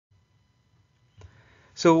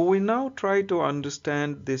So we now try to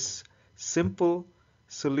understand this simple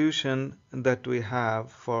solution that we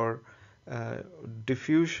have for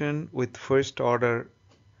diffusion with first order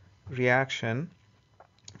reaction,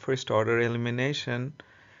 first order elimination.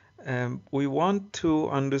 We want to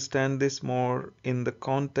understand this more in the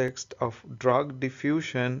context of drug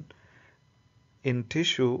diffusion in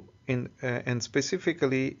tissue and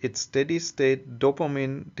specifically its steady state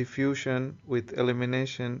dopamine diffusion with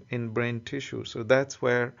elimination in brain tissue. So that's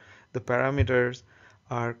where the parameters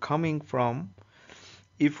are coming from.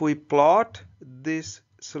 If we plot this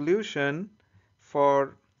solution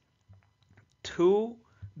for two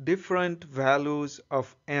different values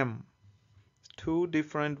of m, two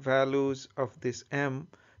different values of this m.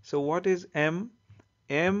 So what is m?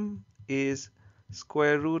 M is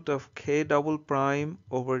square root of k double prime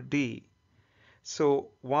over d. So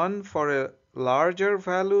one for a larger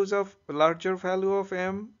value of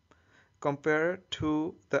m compared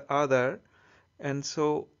to the other, and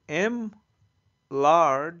so m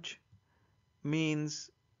large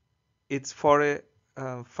means it's for a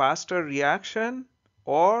faster reaction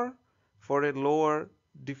or for a lower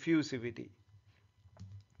diffusivity.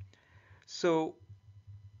 So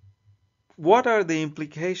what are the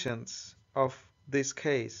implications of this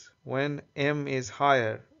case when m is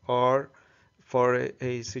higher, or for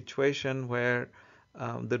a situation where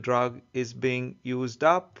the drug is being used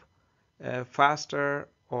up faster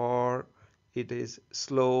or it is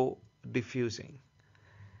slow diffusing?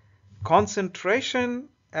 Concentration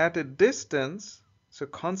at a distance, so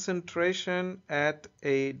concentration at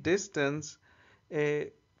a distance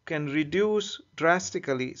can reduce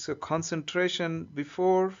drastically. So concentration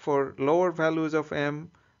before for lower values of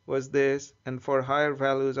m was this, and for higher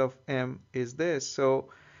values of m is this. So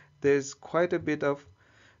there's quite a bit of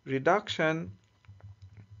reduction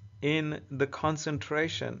in the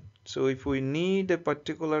concentration. So if we need a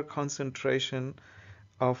particular concentration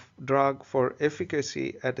of drug for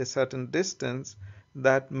efficacy at a certain distance,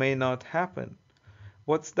 that may not happen.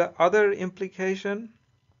 What's the other implication?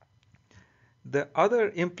 The other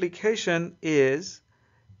implication is,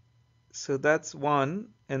 so that's one,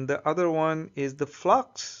 and the other one is the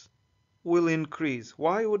flux will increase.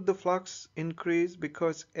 Why would the flux increase?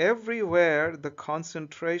 Because everywhere the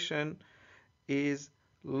concentration is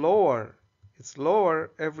lower. It's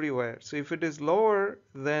lower everywhere. So if it is lower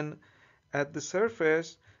than at the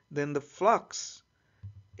surface, then the flux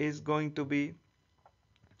is going to be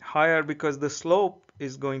higher because the slope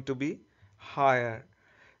is going to be higher.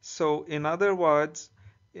 So in other words,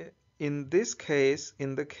 in this case,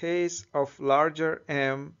 in the case of larger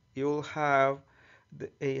m, you'll have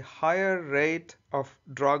a higher rate of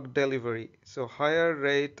drug delivery. So higher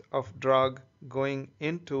rate of drug going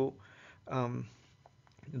into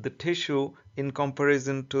the tissue in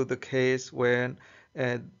comparison to the case when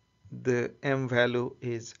the m value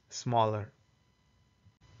is smaller.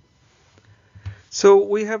 So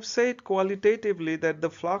we have said qualitatively that the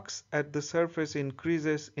flux at the surface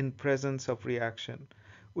increases in presence of reaction.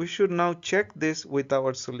 We should now check this with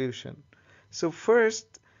our solution. So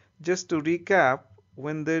first, just to recap,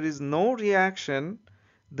 when there is no reaction,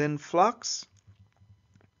 then flux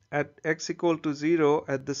at x equal to 0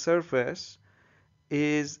 at the surface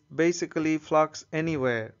is basically flux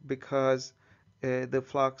anywhere, because the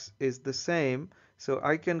flux is the same. So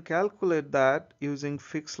I can calculate that using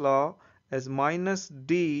Fick's law as minus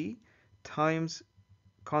d times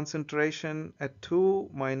concentration at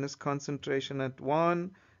 2 minus concentration at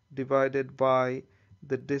 1 divided by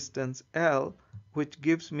the distance L, which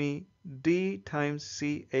gives me d times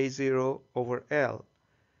CA0 over L.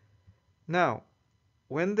 Now,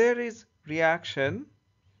 when there is reaction,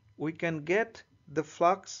 we can get the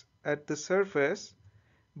flux at the surface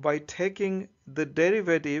by taking the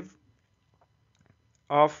derivative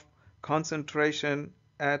of concentration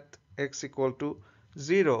at x equal to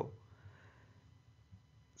 0.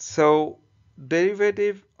 So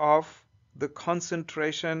derivative of the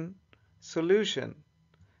concentration solution.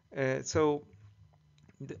 This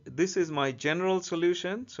is my general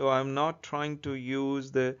solution. So I'm not trying to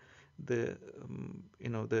use the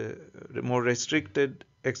more restricted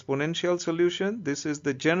exponential solution. This is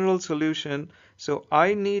the general solution. So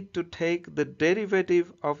I need to take the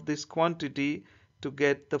derivative of this quantity to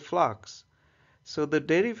get the flux. So the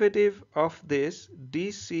derivative of this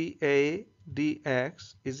dCA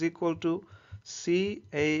dx is equal to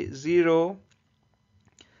CA0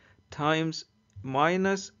 times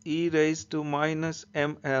minus e raised to minus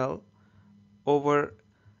ml over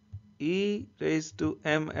e raised to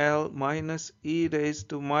ml minus e raised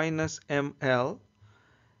to minus ml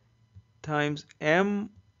times m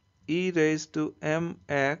e raised to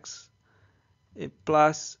mx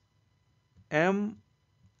plus m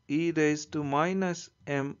e raised to minus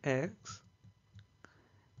mx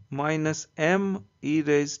minus m e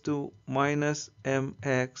raised to minus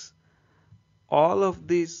mx, all of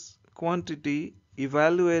this quantity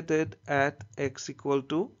evaluated at x equal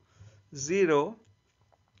to 0.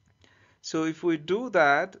 So if we do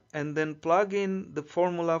that and then plug in the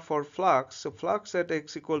formula for flux, so flux at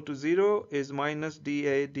x equal to 0 is minus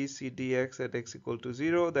dA dc dx at x equal to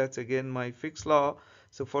 0. That's again my Fick's law.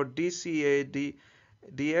 So for dca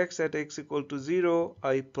dx at x equal to 0,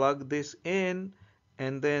 I plug this in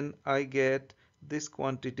and then I get this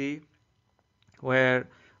quantity where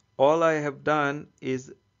all I have done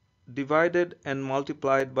is divided and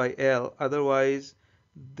multiplied by L. Otherwise,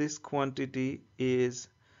 this quantity is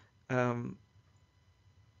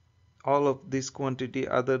all of this quantity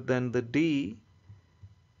other than the D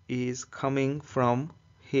is coming from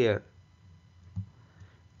here.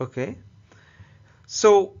 Okay,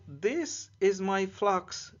 so this is my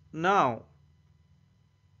flux now,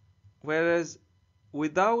 whereas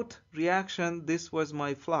without reaction this was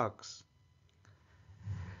my flux.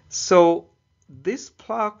 So this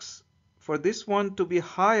flux, for this one to be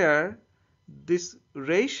higher, this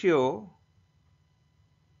ratio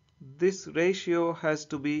has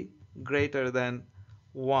to be greater than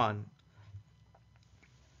 1.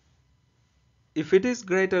 If it is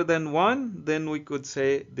greater than 1, then we could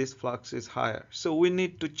say this flux is higher. So we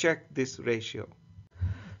need to check this ratio.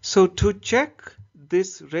 So to check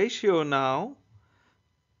this ratio now,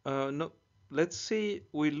 let's see,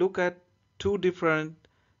 we look at two different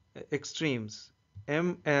extremes.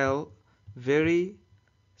 ml very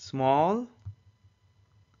small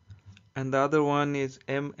and the other one is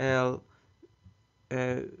ml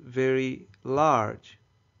very large.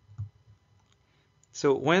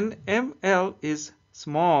 So when ml is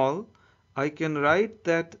small, I can write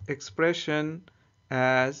that expression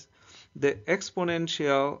as the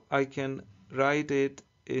exponential. I can write it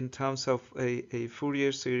in terms of a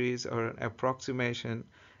Fourier series or an approximation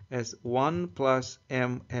as 1 plus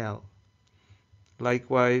ml.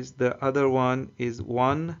 Likewise, the other one is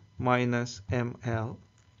 1 minus ml.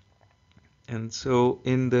 And so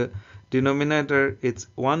in the denominator, it's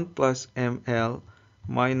 1 plus ml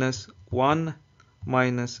minus 1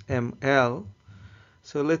 minus ml.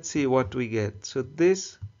 So let's see what we get. So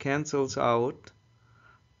this cancels out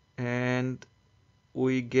and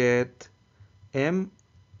we get ml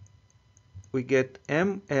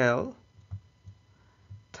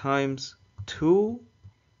times 2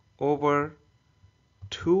 over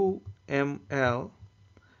 2 ml,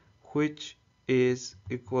 which is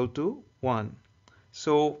equal to 1.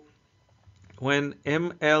 So when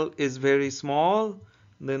ml is very small,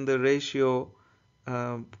 then the ratio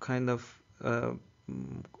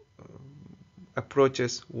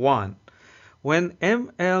approaches 1. When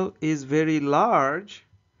ml is very large,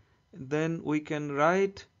 then we can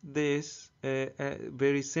write this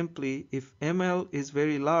very simply. If ml is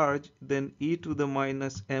very large, then e to the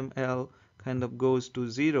minus ml kind of goes to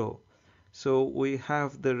 0. So we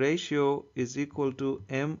have the ratio is equal to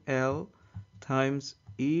ml times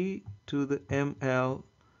e to the ml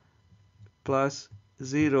plus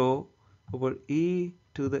 0 over e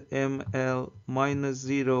to the ml minus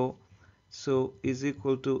 0, so is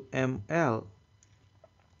equal to ml.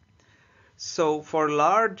 So for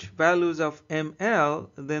large values of ml,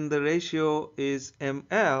 then the ratio is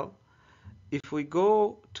ml. If we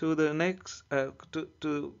go to the next,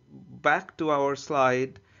 back to our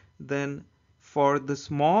slide, then for the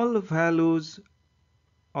small values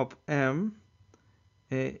of m,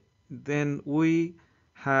 then we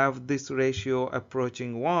have this ratio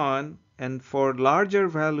approaching 1, and for larger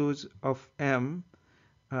values of ml,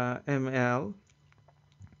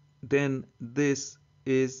 then this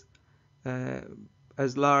is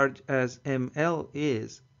as large as ml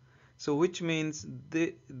is. So which means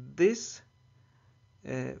this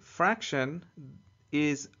fraction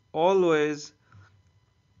is always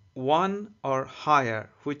 1 or higher,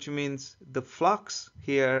 which means the flux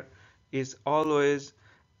here is always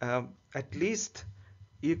at least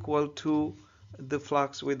equal to the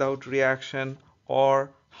flux without reaction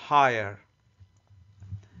or higher.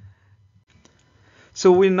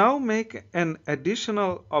 So we now make an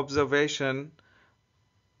additional observation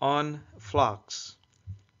on flux.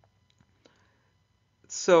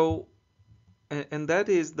 So, and that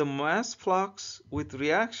is the mass flux with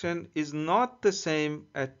reaction is not the same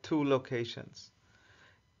at two locations.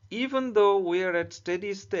 Even though we are at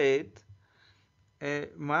steady state,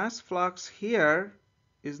 mass flux here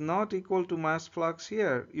is not equal to mass flux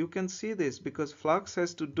here. You can see this because flux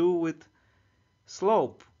has to do with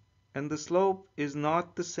slope. and the slope is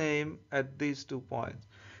not the same at these 2 points.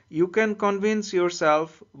 You can convince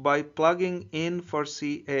yourself by plugging in for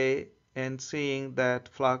CA and seeing that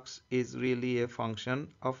flux is really a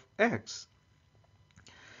function of x.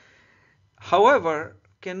 However,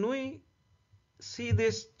 can we see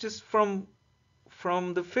this just from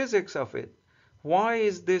the physics of it? Why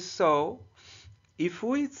is this so? If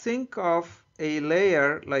we think of a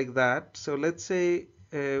layer like that, so let's say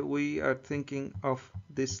we are thinking of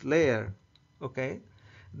this layer, okay?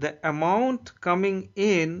 The amount coming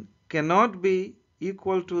in cannot be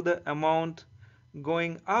equal to the amount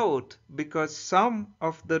going out because some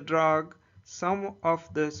of the drug, some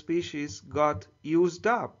of the species got used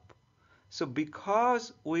up. So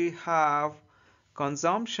because we have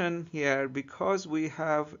consumption here, because we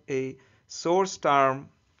have a source term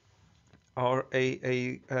or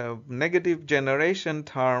a negative generation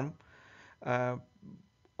term, uh,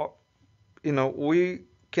 we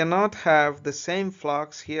cannot have the same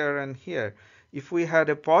flux here and here. If we had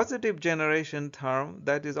a positive generation term,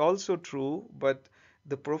 that is also true, but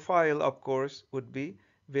the profile, of course, would be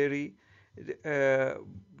very uh,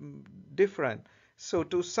 different. So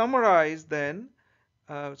to summarize then,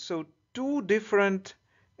 so two different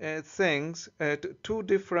things, two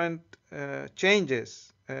different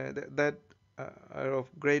changes that are of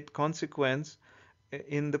great consequence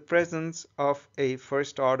in the presence of a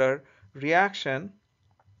first order reaction.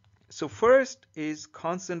 So first is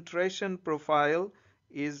concentration profile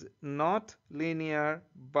is not linear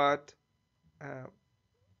but uh,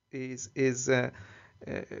 is is uh,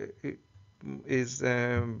 uh, is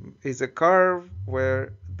a curve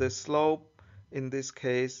where the slope in this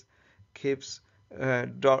case keeps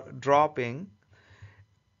dropping,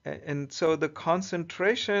 and so the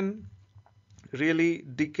concentration really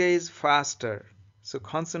decays faster. So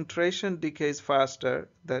concentration decays faster,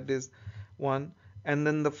 that is one, and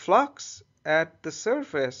then the flux at the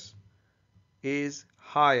surface is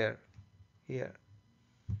higher here.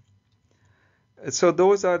 So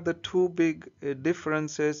those are the two big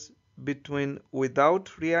differences between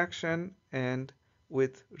without reaction and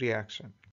with reaction.